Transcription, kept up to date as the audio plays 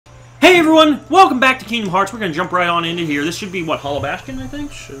Hey everyone, welcome back to Kingdom Hearts. We're gonna jump right on into here. This should be what, Hollow Bastion, I think.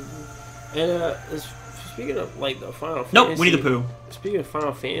 And speaking of like the Final Fantasy, nope, Winnie the Pooh. Speaking of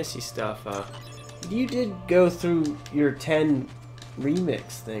Final Fantasy stuff, you did go through your 10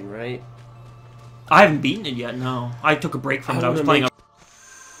 remix thing, right? I haven't beaten it yet. No, I took a break from it. I was playing.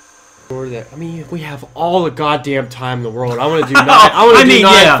 I mean, we have all the goddamn time in the world. I want to do 9. I want to do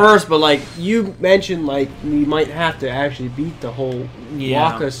 9 first, but like you mentioned, like we might have to actually beat the whole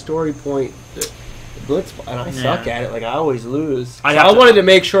Waka story point. Blitz, and I suck at it. Like I always lose. I wanted to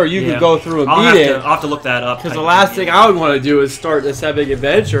make sure you could go through and beat it. I'll have to look that up. Because the last thing I would want to do is start this epic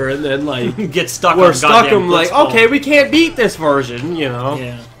adventure and then like get stuck. We're stuck. I'm like, okay, we can't beat this version. You know.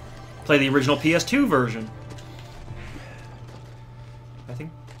 Yeah. Play the original PS2 version. I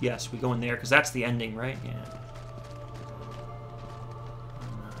think. Yes, we go in there because that's the ending, right? Yeah.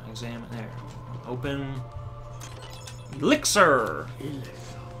 Examine there. Open. Elixir.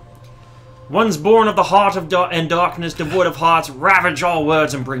 One's born of the heart of and darkness, devoid of hearts, ravage all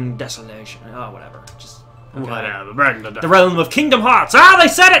words and bring desolation. Oh, whatever. Just whatever. The realm of Kingdom Hearts. Ah, they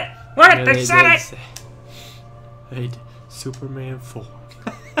said it. What? Yeah, they said it. They did. Superman 4.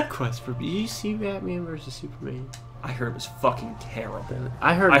 Quest for. Did you see Batman vs Superman? I heard it was fucking terrible.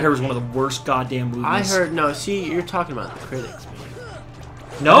 I heard it was one of the worst goddamn movies. I heard no. See, you're talking about the critics, man.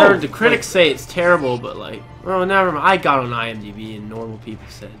 No, I heard the critics say it's terrible, but like, well, never mind. I got on IMDb and normal people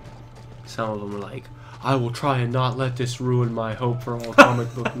said. Some of them were like, I will try and not let this ruin my hope for all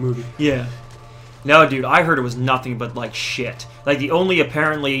comic book movie. Yeah. No, dude, I heard it was nothing but, like, shit. Like, the only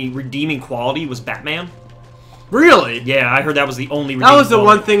apparently redeeming quality was Batman. Really? Yeah, I heard that was the only redeeming That was the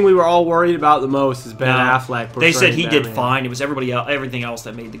quality. one thing we were all worried about the most, is Ben Affleck. They said he Batman. did fine. It was everything else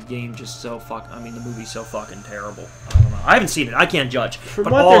that made the game just so the movie so fucking terrible. I don't know. I haven't seen it. I can't judge.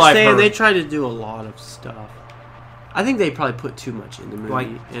 From what they're saying, they tried to do a lot of stuff. I think they probably put too much in the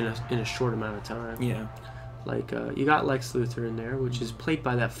movie in a short amount of time. Yeah. Like, you got Lex Luthor in there, which is played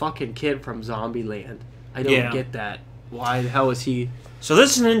by that fucking kid from Zombieland. I don't get that. Why the hell is he... So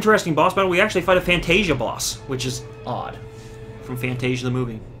this is an interesting boss battle. We actually fight a Fantasia boss, which is odd. From Fantasia the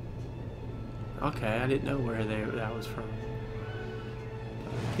movie. Okay, I didn't know where that was from.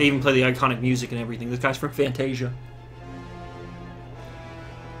 They even play the iconic music and everything. This guy's from Fantasia.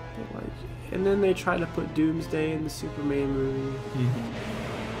 And then they try to put Doomsday in the Superman movie.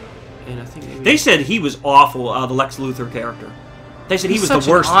 Mm-hmm. And I think they said he was awful. The Lex Luthor character. They said he was the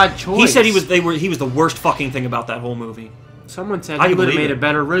worst. Odd choice. He said he was the worst fucking thing about that whole movie. Someone said he would have made a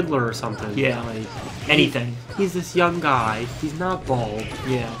better Riddler or something. Yeah, like, anything. He's this young guy. He's not bald.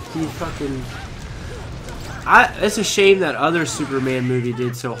 Yeah, he's fucking. It's a shame that other Superman movie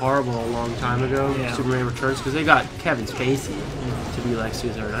did so horrible a long time ago. Yeah. Superman Returns, because they got Kevin Spacey to be Lex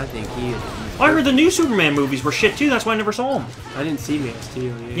Luthor, and I think he. Well, I heard the new Superman movies were shit too. That's why I never saw them. I didn't see Man of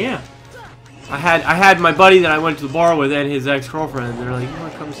Steel. Yeah. I had my buddy that I went to the bar with and his ex-girlfriend. And they're like, "You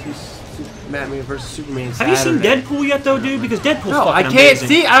want to come see Batman vs Superman?" Have you seen Deadpool yet, though, dude? Because Deadpool's fucking I can't amazing.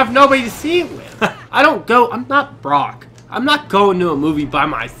 see. I have nobody to see it with. I don't go. I'm not Brock. I'm not going to a movie by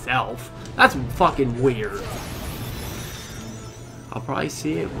myself. That's fucking weird. I'll probably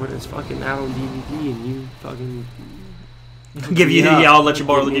see it when it's fucking out on DVD and you fucking give you the I'll let you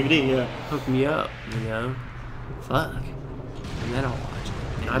borrow the DVD. Yeah, hook me up. You know, fuck, and then I'll watch it.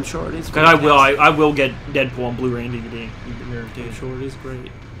 And I'm sure it is. Because I will get Deadpool on Blu-ray and DVD. I'm sure it is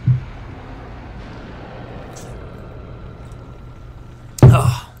great.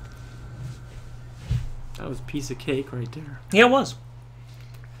 That was a piece of cake right there. Yeah, it was.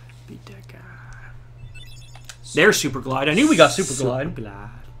 Beat that guy. There's Super Glide. I knew we got Super Glide.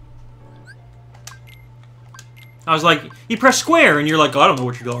 I was like, you press square, and you're like, oh, I don't know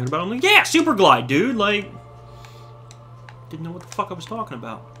what you're talking about. I'm like, yeah, Super Glide, dude. Like, didn't know what the fuck I was talking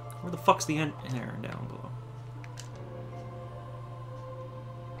about. Where the fuck's the end there down below?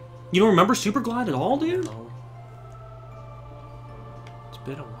 You don't remember Super Glide at all, dude? No. It's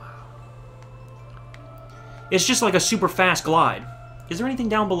been a while. It's just like a super fast glide. Is there anything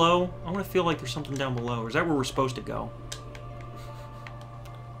down below? I want to feel like there's something down below. Or is that where we're supposed to go?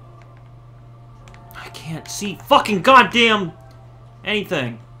 I can't see fucking goddamn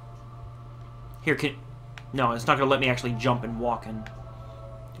anything. Here, no, it's not going to let me actually jump and walk in.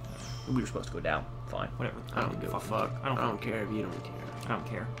 We were supposed to go down. Fine, whatever. I don't give a fuck. I don't care if you don't care. I don't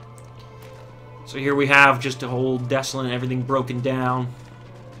care. So here we have just a whole desolate and everything broken down.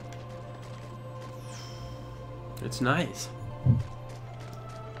 It's nice.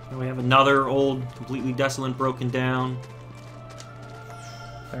 And we have another old, completely desolate, broken down.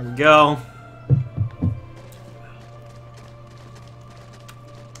 There we go.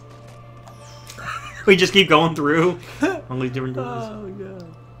 We just keep going through all these different doors. Oh,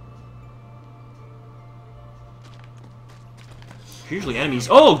 God. Usually enemies.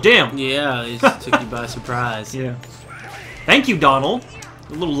 Oh, damn! Yeah, it just took you by surprise. Yeah. Thank you, Donald.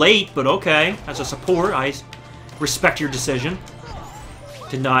 A little late, but okay. As a support, I respect your decision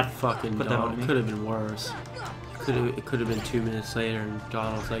to not fucking put that on me. Could have been worse. It could have been 2 minutes later, and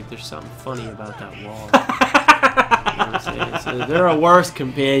Donald's like, "There's something funny about that wall." You know what I'm saying? So there are worse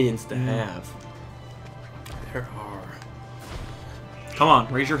companions to have. There are. Come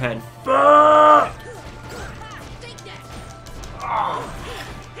on, raise your head.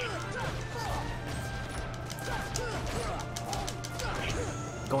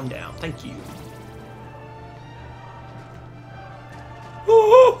 Going down. Thank you.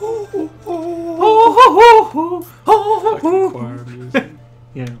 Choir music.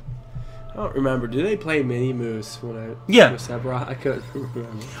 Yeah. I don't remember. Do they play Mini Moose when I was Sephiroth? I couldn't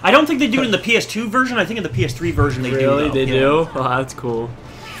remember. I don't think they do it in the PS2 version. I think in the PS3 version they do. Really? They do? Oh, that's cool.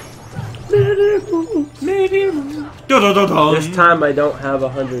 This time I don't have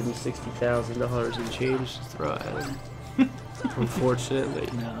 $160,000 in change to throw at him. Unfortunately.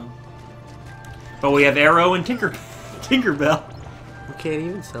 No. But we have Arrow and Tinkerbell. We can't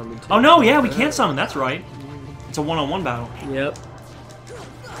even summon Tinkerbell. Oh no, yeah, we can't summon, that's right. It's a one-on-one battle. Yep.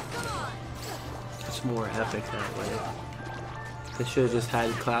 It's more epic that way. I should have just had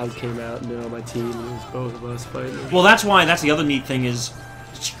Cloud came out and been on my team and it was both of us fighting. Well, that's the other neat thing is,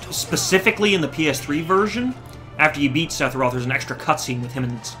 specifically in the PS3 version, after you beat Sephiroth, there's an extra cutscene with him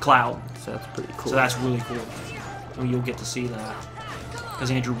and Cloud. So that's pretty cool. So that's really cool. And you'll get to see that.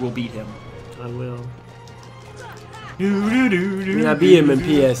 Because Andrew will beat him. I will. I mean, I beat him in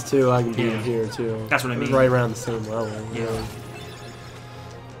PS2, I can beat him here too. That's what I mean. Right around the same level. Yeah. Really.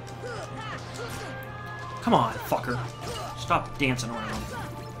 Come on, fucker. Stop dancing around.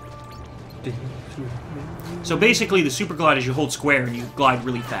 So basically, the super glide is you hold square and you glide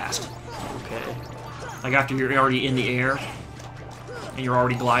really fast. Okay. Like after you're already in the air and you're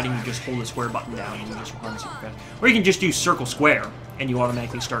already gliding, you just hold the square button down and you just run super fast. Or you can just do circle square and you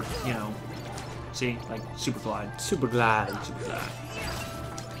automatically start, you know, see, like super glide. Super glide. Super glide.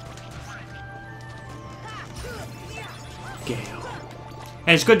 Gale.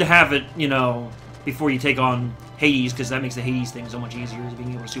 And it's good to have it, you know, before you take on Hades, because that makes the Hades thing so much easier, is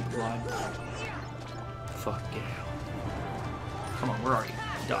being able to super glide. Fuck Gale. Come on, we're already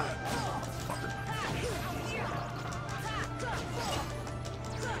dying. Fucker.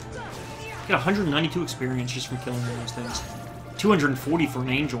 Get 192 experience just from killing one of those things. 240 for an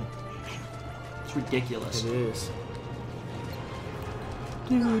angel. It's ridiculous. It is.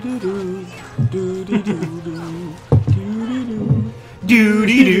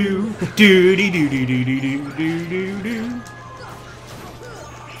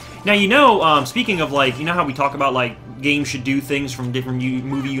 Now, you know, speaking of, like, you know how we talk about, like, games should do things from different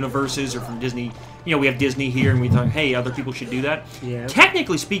movie universes or from Disney. You know, we have Disney here, and we thought, hey, other people should do that. Yeah.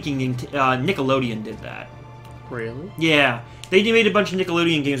 Technically speaking, Nickelodeon did that. Really? Yeah. They made a bunch of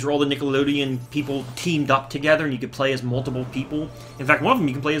Nickelodeon games where all the Nickelodeon people teamed up together, and you could play as multiple people. In fact, one of them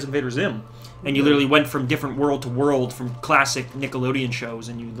you can play as Invader Zim. And you literally went from different world to world from classic Nickelodeon shows,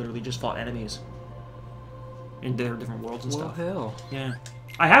 and you literally just fought enemies in their different worlds and stuff. Hell. Yeah.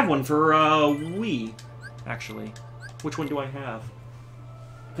 I have one for Wii, actually. Which one do I have?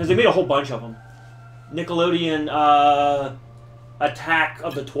 Because they made a whole bunch of them. Nickelodeon Attack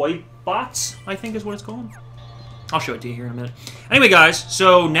of the Toy Bots, I think is what it's called. I'll show it to you here in a minute. Anyway, guys,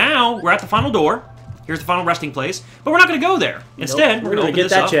 so now we're at the final door. Here's the final resting place. But we're not going to go there. Instead, we're going to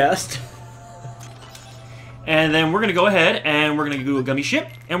get that chest. And then we're going to go ahead and we're going to do a gummy ship.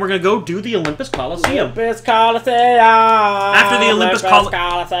 And we're going to go do the Olympus Coliseum. Olympus Coliseum. After the Olympus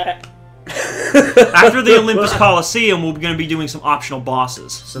Coliseum. After the Olympus Coliseum, we're going to be doing some optional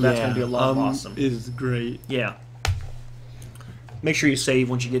bosses. So that's going to be a lot of awesome. It is great. Yeah. Make sure you save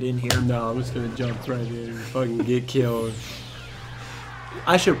once you get in here. No, I'm just going to jump right in and fucking get killed.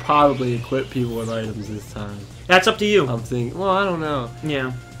 I should probably equip people with items this time. That's up to you. I'm thinking, well, I don't know.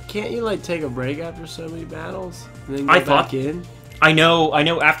 Yeah. Can't you, like, take a break after so many battles? And then go back in? I know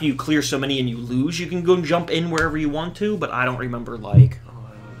after you clear so many and you lose, you can go and jump in wherever you want to, but I don't remember, like...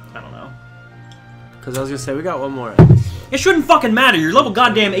 I don't know. Because I was going to say, we got one more episode. It shouldn't fucking matter. You're level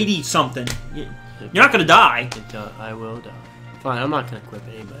goddamn 80-something. You're not going to die. I will die. Fine, I'm not going to equip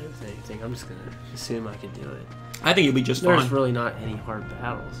anybody with anything. I'm just going to assume I can do it. I think you'll be just fine. There's really not any hard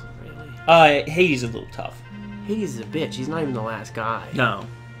battles, really. Hades is a little tough. Hades is a bitch. He's not even the last guy. No.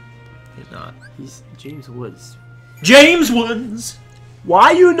 He's not. He's James Woods. James Woods!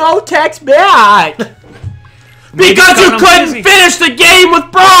 Why you no text back? Because you couldn't finish the game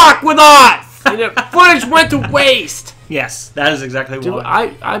with Brock with us! And the footage went to waste! Yes, that is exactly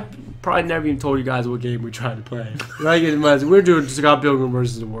why. probably never even told you guys what game we tried to play. Like it was, we were doing Scott Pilgrim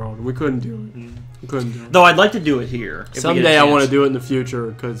versus the World, and we couldn't do it. We couldn't do it. Though I'd like to do it here. Someday I want to do it in the future,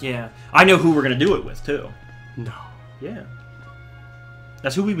 because... Yeah. I know who we're going to do it with, too. No. Yeah.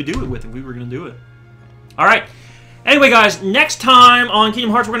 That's who we would do it with if we were going to do it. Alright. Anyway, guys, next time on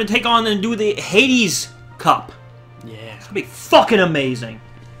Kingdom Hearts, we're going to take on and do the Hades Cup. Yeah. It's going to be fucking amazing.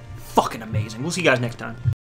 Fucking amazing. We'll see you guys next time.